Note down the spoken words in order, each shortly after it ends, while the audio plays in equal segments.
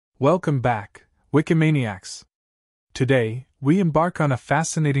Welcome back, Wikimaniacs. Today, we embark on a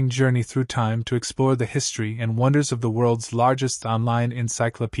fascinating journey through time to explore the history and wonders of the world's largest online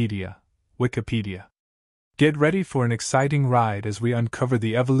encyclopedia, Wikipedia. Get ready for an exciting ride as we uncover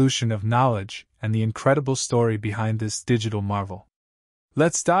the evolution of knowledge and the incredible story behind this digital marvel.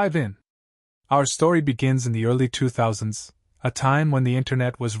 Let's dive in. Our story begins in the early 2000s, a time when the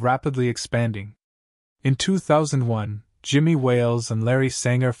internet was rapidly expanding. In 2001, Jimmy Wales and Larry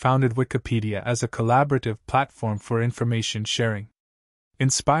Sanger founded Wikipedia as a collaborative platform for information sharing.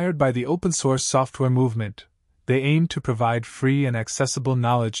 Inspired by the open-source software movement, they aimed to provide free and accessible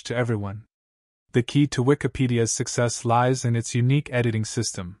knowledge to everyone. The key to Wikipedia's success lies in its unique editing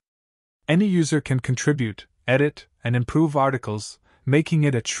system. Any user can contribute, edit, and improve articles, making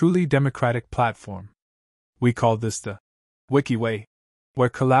it a truly democratic platform. We call this the Wiki Way, where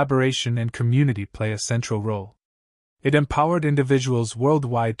collaboration and community play a central role. It empowered individuals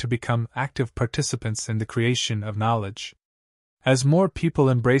worldwide to become active participants in the creation of knowledge. As more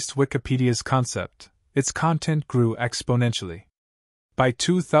people embraced Wikipedia's concept, its content grew exponentially. By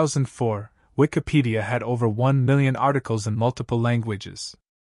 2004, Wikipedia had over 1 million articles in multiple languages.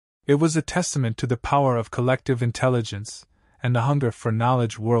 It was a testament to the power of collective intelligence and the hunger for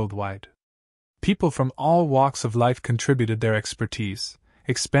knowledge worldwide. People from all walks of life contributed their expertise,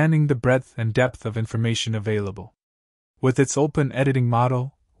 expanding the breadth and depth of information available. With its open editing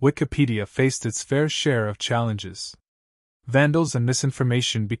model, Wikipedia faced its fair share of challenges. Vandals and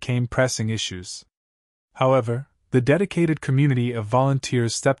misinformation became pressing issues. However, the dedicated community of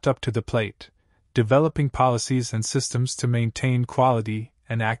volunteers stepped up to the plate, developing policies and systems to maintain quality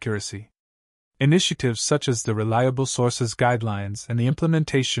and accuracy. Initiatives such as the ReliableSource's guidelines and the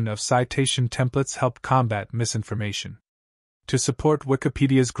implementation of citation templates helped combat misinformation. To support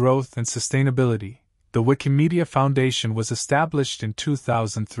Wikipedia's growth and sustainability, the Wikimedia Foundation was established in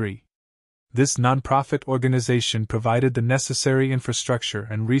 2003. This nonprofit organization provided the necessary infrastructure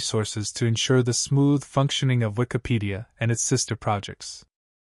and resources to ensure the smooth functioning of Wikipedia and its sister projects.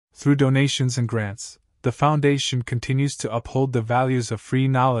 Through donations and grants, the foundation continues to uphold the values of free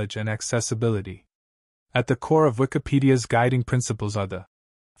knowledge and accessibility. At the core of Wikipedia's guiding principles are the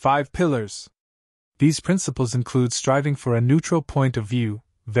 5 pillars. These principles include striving for a neutral point of view,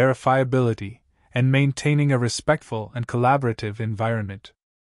 verifiability, and maintaining a respectful and collaborative environment.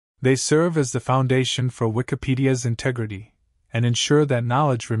 They serve as the foundation for Wikipedia's integrity and ensure that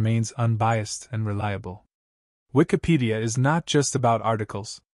knowledge remains unbiased and reliable. Wikipedia is not just about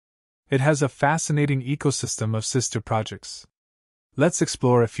articles. It has a fascinating ecosystem of sister projects. Let's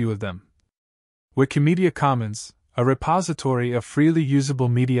explore a few of them. Wikimedia Commons, a repository of freely usable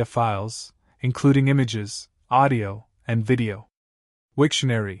media files, including images, audio, and video.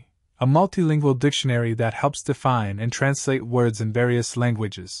 Wiktionary, a multilingual dictionary that helps define and translate words in various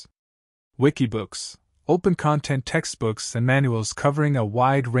languages. Wikibooks, open content textbooks and manuals covering a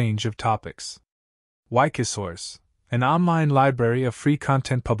wide range of topics. Wikisource, an online library of free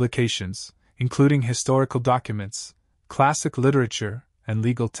content publications, including historical documents, classic literature, and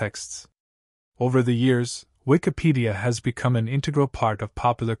legal texts. Over the years, Wikipedia has become an integral part of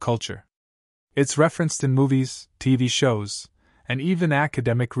popular culture. It's referenced in movies, TV shows, and even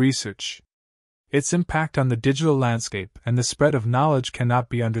academic research. Its impact on the digital landscape and the spread of knowledge cannot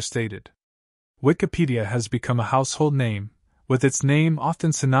be understated. Wikipedia has become a household name, with its name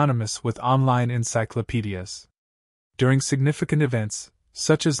often synonymous with online encyclopedias. During significant events,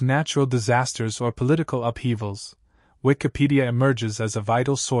 such as natural disasters or political upheavals, Wikipedia emerges as a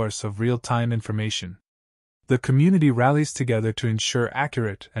vital source of real-time information. The community rallies together to ensure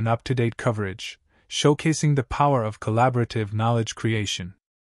accurate and up-to-date coverage, showcasing the power of collaborative knowledge creation.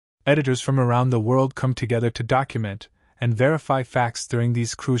 Editors from around the world come together to document and verify facts during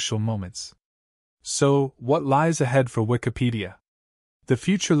these crucial moments. So, what lies ahead for Wikipedia? The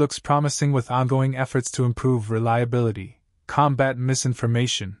future looks promising with ongoing efforts to improve reliability, combat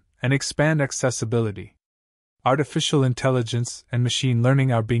misinformation, and expand accessibility. Artificial intelligence and machine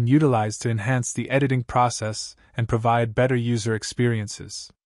learning are being utilized to enhance the editing process and provide better user experiences.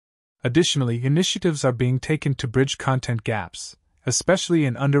 Additionally, initiatives are being taken to bridge content gaps, especially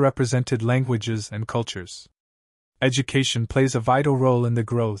in underrepresented languages and cultures. Education plays a vital role in the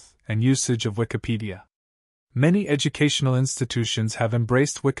growth and usage of Wikipedia. Many educational institutions have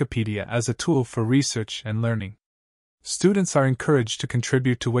embraced Wikipedia as a tool for research and learning. Students are encouraged to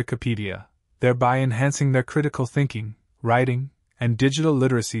contribute to Wikipedia, thereby enhancing their critical thinking, writing, and digital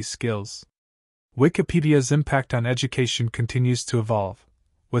literacy skills. Wikipedia's impact on education continues to evolve,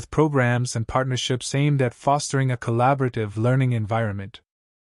 with programs and partnerships aimed at fostering a collaborative learning environment.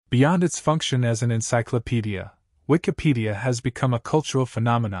 Beyond its function as an encyclopedia, Wikipedia has become a cultural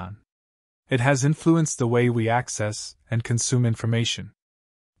phenomenon. It has influenced the way we access and consume information.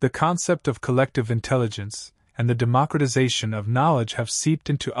 The concept of collective intelligence and the democratization of knowledge have seeped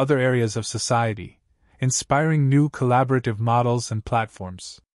into other areas of society, inspiring new collaborative models and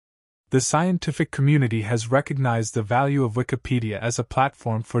platforms. The scientific community has recognized the value of Wikipedia as a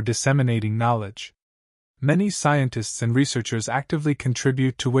platform for disseminating knowledge. Many scientists and researchers actively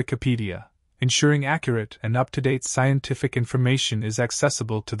contribute to Wikipedia, ensuring accurate and up-to-date scientific information is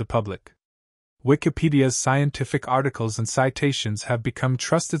accessible to the public. Wikipedia's scientific articles and citations have become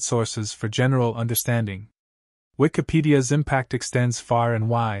trusted sources for general understanding. Wikipedia's impact extends far and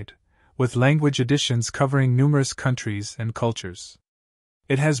wide, with language editions covering numerous countries and cultures.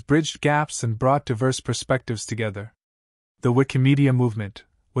 It has bridged gaps and brought diverse perspectives together. The Wikimedia movement,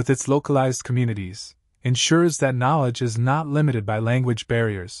 with its localized communities, ensures that knowledge is not limited by language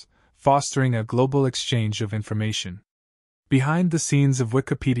barriers, fostering a global exchange of information. Behind the scenes of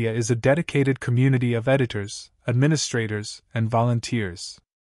Wikipedia is a dedicated community of editors, administrators, and volunteers.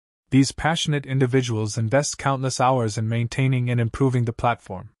 These passionate individuals invest countless hours in maintaining and improving the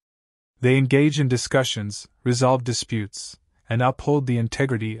platform. They engage in discussions, resolve disputes, and uphold the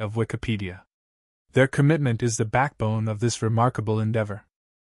integrity of Wikipedia. Their commitment is the backbone of this remarkable endeavor.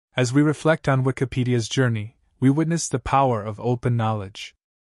 As we reflect on Wikipedia's journey, we witness the power of open knowledge.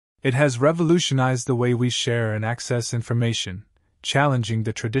 It has revolutionized the way we share and access information, challenging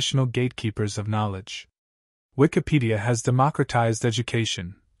the traditional gatekeepers of knowledge. Wikipedia has democratized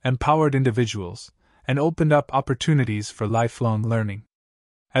education, empowered individuals, and opened up opportunities for lifelong learning.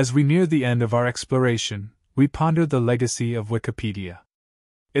 As we near the end of our exploration, we ponder the legacy of Wikipedia.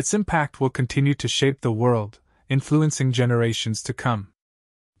 Its impact will continue to shape the world, influencing generations to come.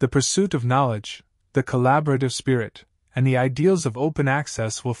 The pursuit of knowledge, the collaborative spirit, and the ideals of open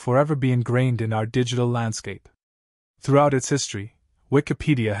access will forever be ingrained in our digital landscape. Throughout its history,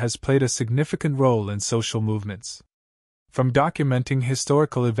 Wikipedia has played a significant role in social movements. From documenting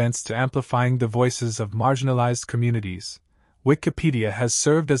historical events to amplifying the voices of marginalized communities, Wikipedia has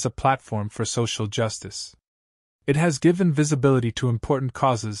served as a platform for social justice. It has given visibility to important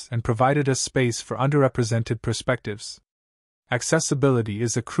causes and provided a space for underrepresented perspectives. Accessibility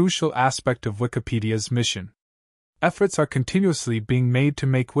is a crucial aspect of Wikipedia's mission. Efforts are continuously being made to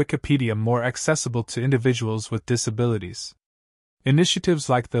make Wikipedia more accessible to individuals with disabilities. Initiatives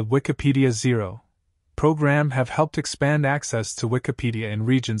like the Wikipedia Zero program have helped expand access to Wikipedia in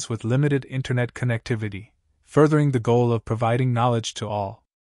regions with limited internet connectivity, furthering the goal of providing knowledge to all.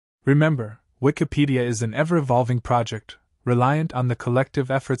 Remember, Wikipedia is an ever-evolving project, reliant on the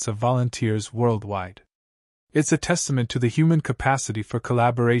collective efforts of volunteers worldwide. It's a testament to the human capacity for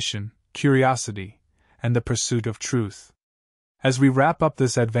collaboration, curiosity, and the pursuit of truth. As we wrap up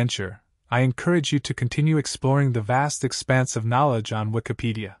this adventure, I encourage you to continue exploring the vast expanse of knowledge on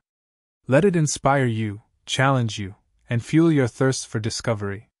Wikipedia. Let it inspire you, challenge you, and fuel your thirst for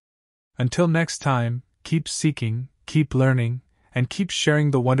discovery. Until next time, keep seeking, keep learning, and keep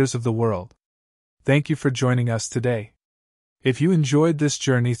sharing the wonders of the world. Thank you for joining us today. If you enjoyed this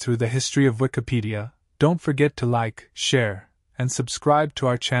journey through the history of Wikipedia, don't forget to like, share, and subscribe to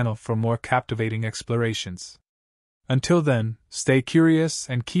our channel for more captivating explorations. Until then, stay curious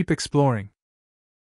and keep exploring.